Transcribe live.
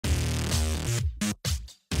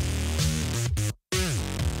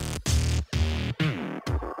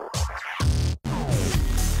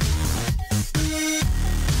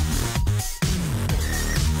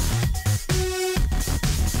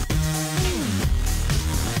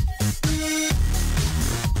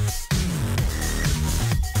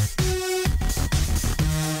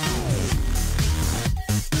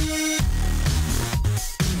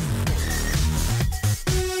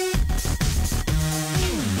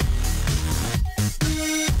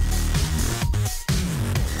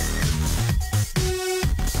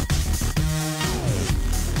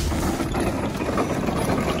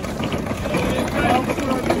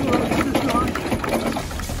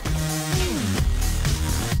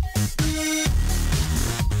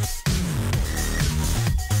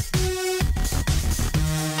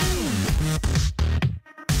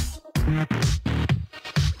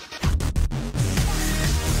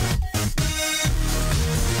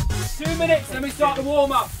2 minutes, then we start the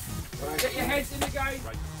warm-up. Get your heads in the game.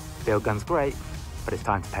 Field gun's great, but it's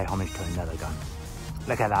time to pay homage to another gun.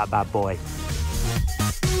 Look at that bad boy.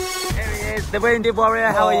 Here he is, the wounded warrior.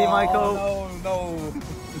 How are you, Michael? No.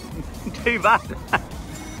 Too bad.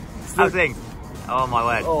 How's things? Oh my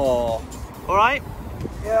word. Oh. All right?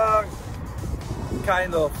 Yeah,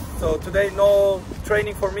 kind of. So today no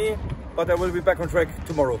training for me, but I will be back on track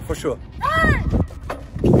tomorrow for sure.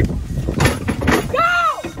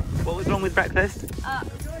 What was wrong with breakfast?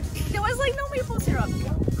 There was like no maple syrup,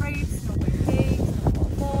 no grapes, no pancakes, no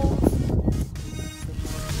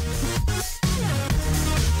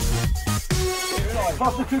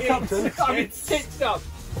waffles. I'm in stitched up.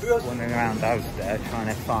 Wandering around Asda trying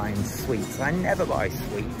to find sweets. I never buy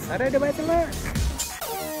sweets. I don't know where to look.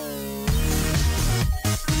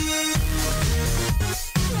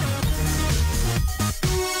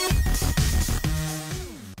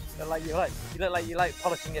 You look like you like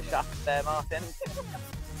polishing your shaft there, Martin.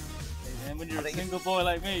 Hey man, when you're a single boy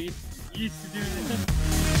like me, you used to do this.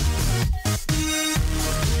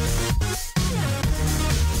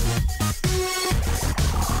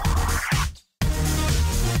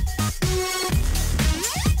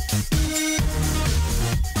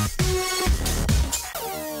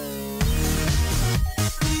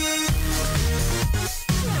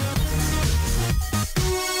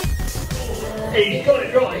 He's got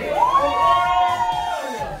it right.